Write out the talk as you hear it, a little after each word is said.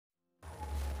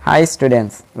Hi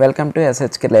students, welcome to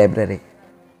SHK Library.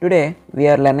 Today we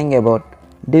are learning about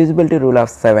divisibility rule of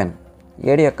 7.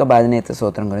 7 యొక్క బాధ్యత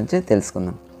సూత్రం గురించి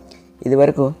తెలుసుకుందాం.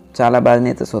 ఇదివరకు చాలా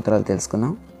బాధ్యత సూత్రాలు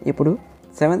తెలుసుకున్నాం. ఇప్పుడు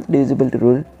 7th divisibility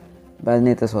rule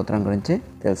బాధ్యత సూత్రం గురించి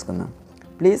తెలుసుకుందాం.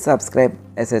 Please subscribe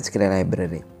SHK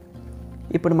Library.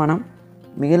 ఇప్పుడు మనం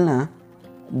మిగిలిన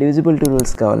divisibility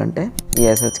రూల్స్ కావాలంటే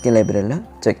ఈ SHK లైబ్రరీలో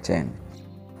చెక్ చేయండి.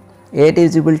 ఏ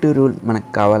divisibility రూల్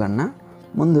మనకు కావాలన్నా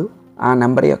ముందు ఆ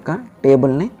నెంబర్ యొక్క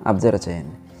టేబుల్ని అబ్జర్వ్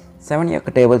చేయండి. 7 యొక్క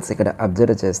టేబుల్స్ ఇక్కడ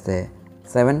అబ్జర్వ్ చేస్తే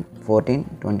 7, 14,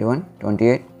 21,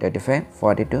 28, 35,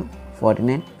 42,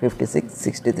 49, 56,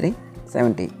 63,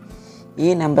 70 ఈ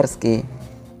నెంబర్స్కి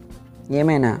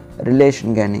ఏమైనా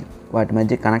రిలేషన్ కానీ వాటి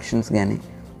మధ్య కనెక్షన్స్ కానీ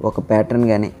ఒక ప్యాటర్న్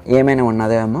కానీ ఏమైనా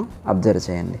ఉన్నదేమో అబ్జర్వ్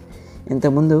చేయండి.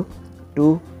 ఇంతకుముందు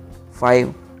 2, 5,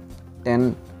 10,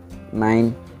 9,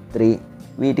 3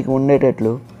 వీటికి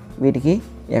ఉండేటట్లు వీటికి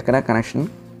ఎక్కడ కనెక్షన్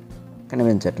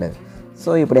కనిపించట్లేదు. సో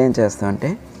ఇప్పుడు ఏం చేస్తామంటే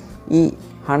ఈ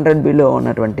 100 బిలో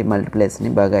ఉన్నటువంటి మల్టిప్లైస్ని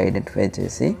బాగా ఐడెంటిఫై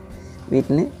చేసి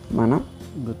వీటిని మనం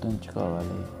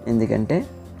గుర్తుంచుకోవాలి. ఎందుకంటే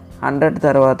 100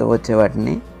 తర్వాత వచ్చే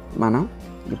వాటిని మనం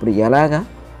ఇప్పుడు ఎలాగా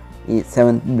ఈ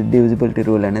 7th divisibility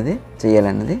రూల్ అనేది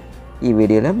చేయాలనేది ఈ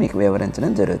వీడియోలో మీకు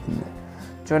వివరించడం జరుగుతుంది.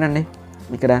 చూడండి,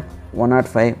 ఇక్కడ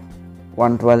 105,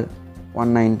 112,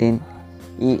 119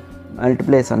 ఈ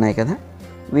మల్టిప్లైస్ ఉన్నాయి కదా,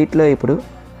 వీటిలో ఇప్పుడు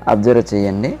అబ్జర్వ్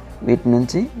చేయండి. వీటి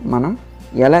నుంచి మనం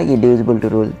ఎలా ఈ divisibility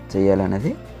రూల్ చేయాలనేది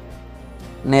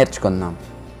నేర్చుకుందాం.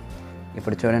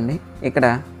 ఇప్పుడు చూడండి, ఇక్కడ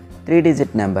 3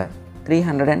 డిజిట్ నెంబర్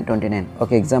 329 ఒక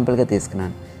ఎగ్జాంపుల్గా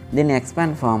తీసుకున్నాను. దీన్ని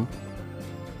expand form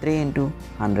 3 ×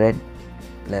 100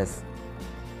 plus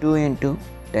 2 ×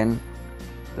 10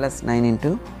 plus 9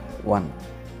 × 1.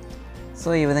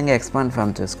 So ఈ విధంగా ఎక్స్పాండ్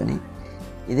ఫామ్ చూసుకుని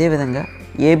ఇదే విధంగా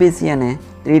ఏబిసి అనే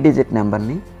 3 డిజిట్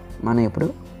నెంబర్ని మనం ఇప్పుడు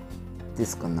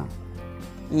తీసుకుందాం.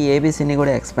 ఈ ఏబిసిని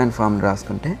కూడా ఎక్స్పాండ్ ఫామ్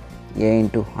రాసుకుంటే A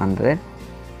 × 100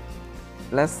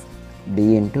 plus B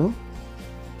 ×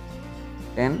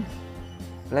 10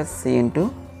 plus C ×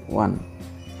 1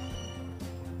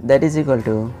 that is equal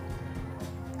to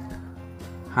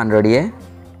 100A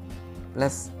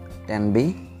plus 10B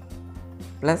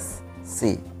plus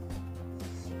C.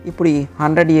 ఇప్పుడు ఈ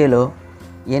 100Aలో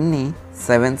ఎన్ని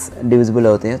 7s డివిజిబుల్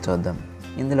అవుతాయో చూద్దాం.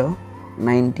 ఇందులో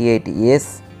 98 A's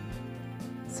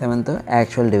 7తో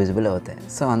యాక్చువల్ డివిజిబుల్ అవుతాయి.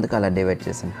 సో అందుకు అలా డివైడ్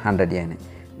చేశాను 100Aని.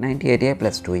 98A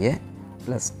plus 2A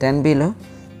plus 10Bలో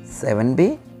 7B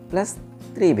plus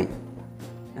 3B,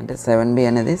 అంటే 7B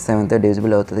అనేది 7తో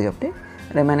డివిజిబుల్ అవుతుంది కాబట్టి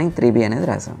రిమైనింగ్ 3B అనేది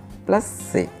రాసాం ప్లస్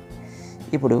C.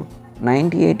 ఇప్పుడు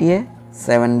 98A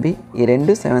 7B ఈ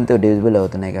రెండు 7తో డివిజిబుల్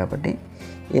అవుతున్నాయి కాబట్టి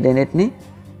ఈ రెండింటిని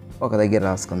ఒక దగ్గర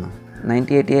రాసుకుందాం.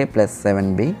 98A plus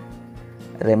 7B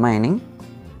remaining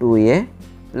 2A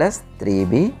plus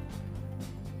 3B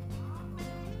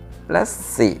plus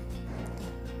C.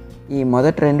 ఈ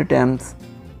మొదటి రెండు టర్మ్స్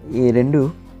ఈ రెండు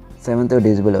 7తో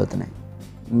డివిజిబుల్ అవుతున్నాయి.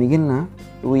 మిగిలిన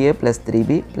 2A plus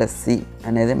 3B plus C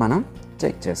అనేది మనం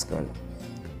చెక్ చేసుకోవాలి.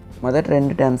 మొదటి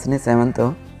రెండు టర్మ్స్ని 7తో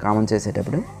కామన్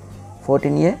చేసేటప్పుడు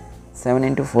 14A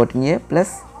 7 × 14A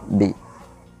plus B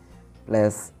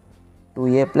plus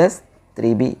 2A plus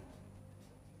 3B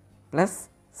plus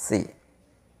C.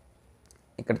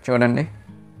 ఇక్కడ చూడండి,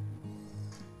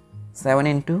 7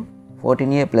 ×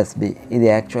 14A ప్లస్ B ఇది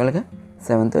యాక్చువల్గా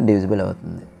 7తో డివిజిబుల్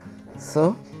అవుతుంది. సో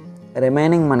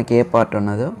రిమైనింగ్ మనకి ఏ పార్ట్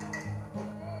ఉన్నదో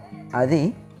అది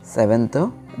 7తో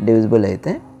డివిజిబుల్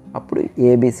అయితే అప్పుడు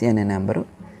ఏబిసి అనే నెంబరు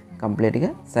కంప్లీట్గా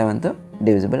 7తో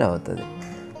డివిజిబుల్ అవుతుంది.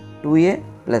 2A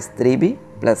plus 3B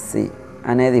plus C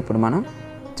అనేది ఇప్పుడు మనం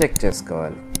చెక్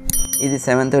చేసుకోవాలి. ఇది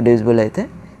 7తో డివిజిబుల్ అయితే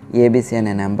ఏబిసి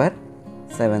అనే నెంబర్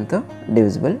 7తో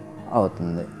డివిజిబుల్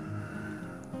అవుతుంది.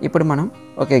 ఇప్పుడు మనం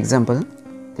ఒక ఎగ్జాంపుల్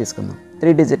తీసుకుందాం.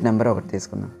 3 డిజిట్ నెంబర్ ఒకటి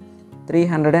తీసుకుందాం.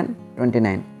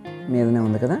 329 మీదనే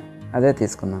ఉంది కదా, అదే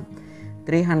తీసుకుందాం.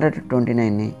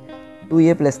 329ని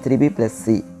 2A plus 3B plus C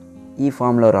ఈ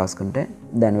ఫామ్లో రాసుకుంటే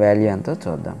దాని వాల్యూ ఎంతో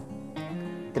చూద్దాం.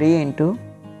 3 ×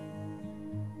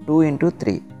 2 ×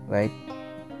 3 రైట్,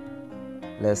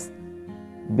 ప్లస్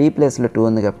B ప్లేస్లో 2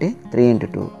 ఉంది కాబట్టి 3 ×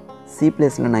 2, C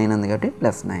ప్లేస్లో 9 ఉంది కాబట్టి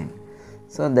plus 9.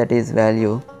 So that is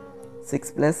value 6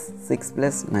 plus 6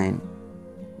 plus 9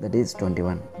 that is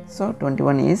 21. So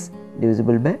 21 is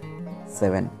divisible by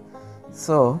 7.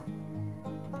 So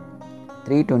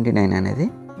 329 అనేది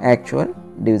యాక్చువల్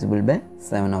డివిజిబుల్ బై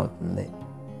 7 అవుతుంది.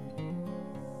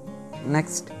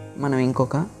 నెక్స్ట్ మనం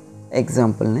ఇంకొక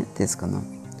ఎగ్జాంపుల్ని తీసుకుందాం.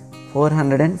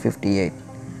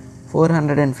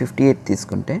 458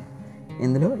 తీసుకుంటే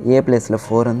ఇందులో ఏ ప్లేస్లో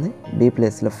 4 ఉంది, B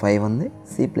ప్లేస్లో 5 ఉంది,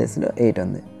 C ప్లేస్లో 8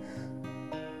 ఉంది.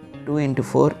 2 ×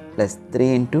 4 plus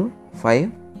 3 × 5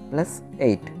 plus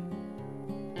 8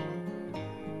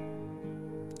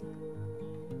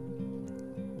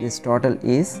 this total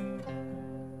is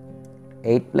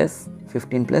 8 plus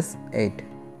 15 plus 8,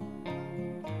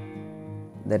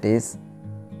 that is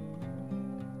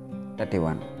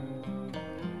 31.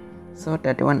 So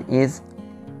 31 is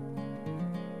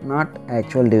not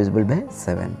actual divisible by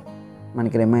 7.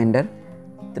 మనకి రిమైండర్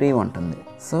 3 ఉంటుంది.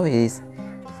 సో ఈజ్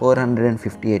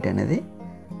 458 అనేది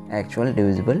యాక్చువల్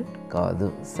డివిజిబుల్ కాదు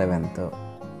 7తో.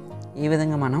 ఈ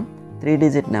విధంగా మనం 3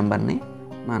 డిజిట్ నెంబర్ని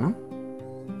మనం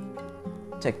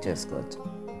చెక్ చేసుకోవచ్చు.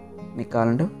 మీకు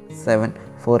కావాలంటే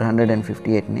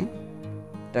 458ని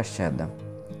టెస్ట్ చేద్దాం.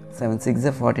 7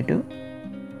 6 42,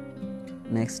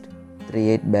 నెక్స్ట్ 3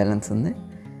 8 బ్యాలెన్స్ ఉంది,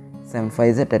 7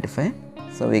 5 35,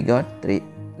 so we got 3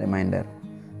 reminder.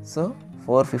 So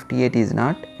 458 is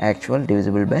not actual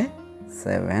divisible by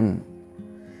 7.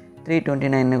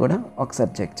 329ని కూడా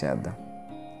ఒకసారి చెక్ చేద్దాం.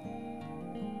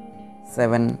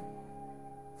 7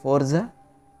 4s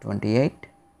 28,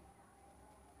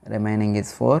 remaining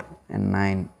is 4 and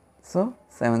 9. So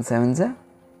 7 7s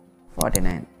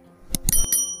 49.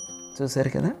 చూసారు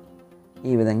కదా,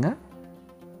 ఈ విధంగా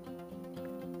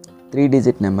 3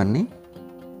 డిజిట్ నెంబర్ని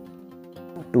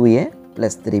 2a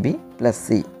 + 3b + c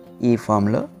ఈ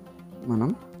ఫామ్లో మనం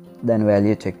దాని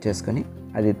వాల్యూ చెక్ చేసుకొని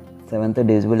అది 7th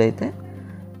డివిజిబుల్ అయితే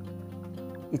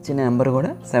ఇచ్చిన నెంబర్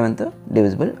కూడా 7th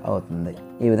డివిజిబుల్ అవుతుంది.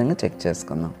 ఈ విధంగా చెక్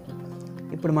చేసుకుందాం.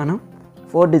 ఇప్పుడు మనం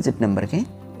 4 డిజిట్ నెంబర్కి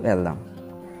వెళ్దాం.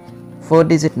 4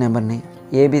 డిజిట్ నెంబర్ని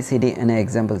ABCD అనే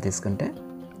ఎగ్జాంపుల్ తీసుకుంటే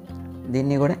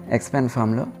దీన్ని కూడా ఎక్స్పాండ్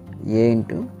ఫామ్లో a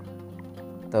into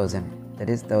 1000, that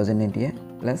is 1000 into a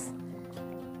plus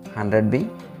 100b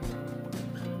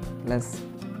plus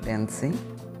 10c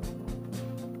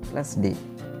plus d.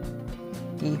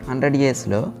 ఈ 100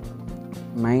 yearsలో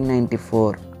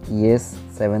 994 years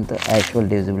 7th యాక్చువల్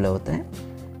డివిజిబుల్ అవుతాయి.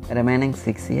 రిమైనింగ్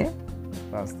 6a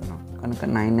రాస్తున్నాం కనుక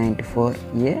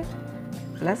 994a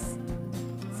plus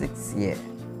 6a.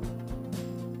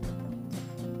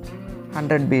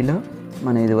 100bలో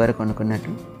మనం ఇదివరకు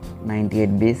అనుకున్నట్టు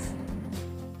 98b's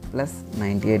plus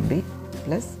 98b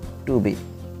plus 2b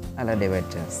అలా డివైడ్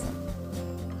చేస్తాం.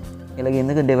 ఇలాగ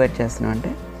ఎందుకు డివైడ్ చేస్తున్నాం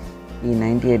అంటే ఈ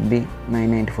 98b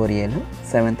 994aలు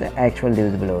 7th యాక్చువల్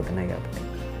డివిజిబుల్ అవుతున్నాయి కాబట్టి.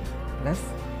 Plus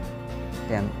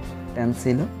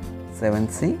 10cలో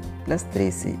 7c plus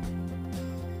 3c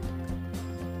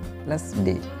plus d.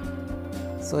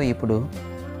 So ఇప్పుడు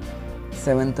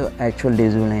 7th యాక్చువల్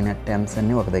డివిజిబుల్ అయిన టర్మ్స్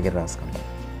అన్నీ ఒక దగ్గర రాసుకుంటాం.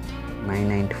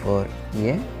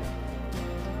 994a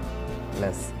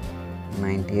plus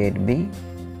 98b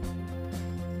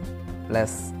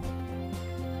plus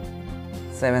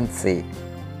 7c,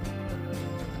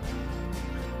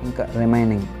 ఇంకా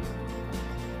రిమైనింగ్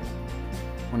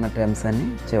ఉన్న టర్మ్స్ అన్నీ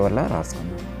చివరిలో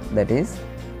రాసుకుందాం. That is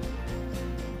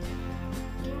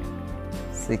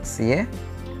 6a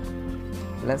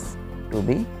plus 2b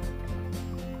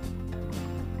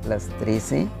plus 3c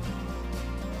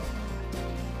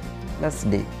plus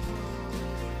d.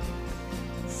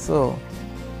 So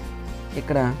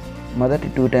ఇక్కడ మొదటి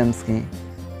 2 టర్మ్స్కి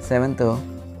 7th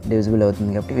డివిజిబుల్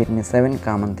అవుతుంది కాబట్టి వీటిని 7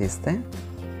 కామన్ తీస్తే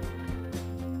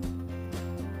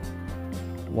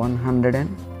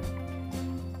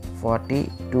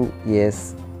 142 years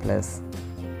plus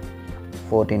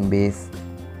 14 b's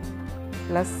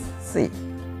plus c,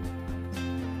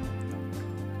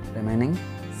 remaining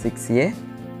 6a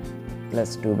plus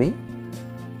 2b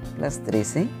plus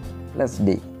 3c plus d.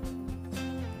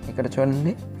 ఇక్కడ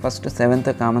చూడండి, ఫస్ట్ 7th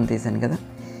కామన్ తీసాను కదా,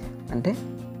 అంటే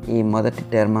ఈ మొదటి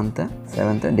టర్మ్ అంతా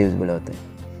 7th డివిజిబుల్ అవుతాయి.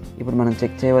 ఇప్పుడు మనం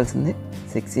చెక్ చేయవలసింది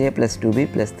 6a plus 2b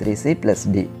plus 3c plus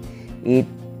d. ఈ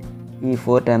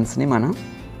 4 టర్మ్స్ని మనం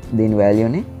దీని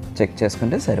వాల్యూని చెక్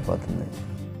చేసుకుంటే సరిపోతుంది.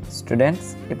 స్టూడెంట్స్,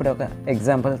 ఇప్పుడు ఒక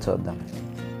ఎగ్జాంపుల్ చూద్దాం.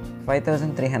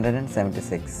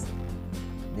 5376.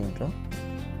 దీంట్లో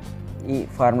ఈ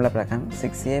ఫార్ములా ప్రకారం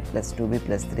 6a plus 2b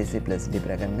plus 3c plus d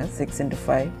ప్రకారంగా 6 into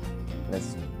 5 plus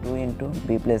 2 into b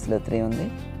ప్లేస్లో 3 ఉంది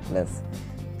ప్లస్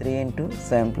 3 into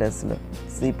 7 ప్లస్లో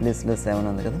c ప్లేస్లో 7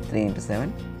 ఉంది కదా, 3 into 7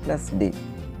 plus d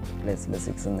ప్లేస్లో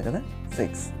 6 ఉంది కదా,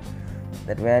 6.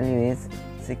 That value is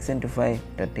 6 into 5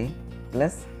 30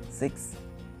 plus 6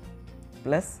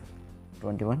 plus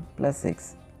 21 plus 6.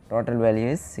 Total value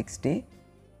is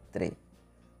 63.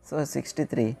 So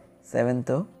 63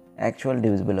 7th actual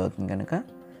divisible అవుతుంది కనుక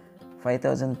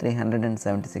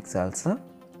 5376 ఆల్సో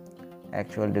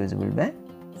యాక్చువల్ డివిజిబుల్ బై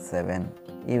 7.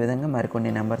 ఈ విధంగా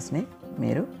మరికొన్ని నెంబర్స్ని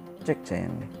మీరు చెక్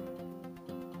చేయండి.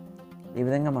 ఈ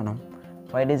విధంగా మనం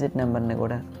 5 డిజిట్ నెంబర్ని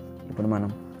కూడా ఇప్పుడు మనం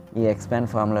ఈ ఎక్స్పాండ్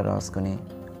ఫార్ములా రాసుకొని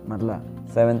మరలా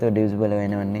 7th డివిజిబుల్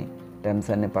అయినవన్నీ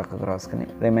టర్మ్స్ అన్ని పక్కకు రాసుకొని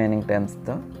రిమైనింగ్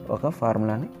టర్మ్స్తో ఒక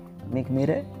ఫార్ములాని మీకు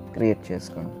మీరే క్రియేట్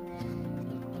చేసుకోండి.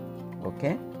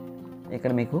 ఓకే,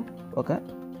 ఇక్కడ మీకు ఒక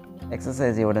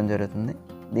ఎక్సర్సైజ్ ఇవ్వడం జరుగుతుంది.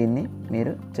 దీన్ని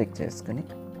మీరు చెక్ చేసుకుని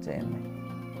చేయండి.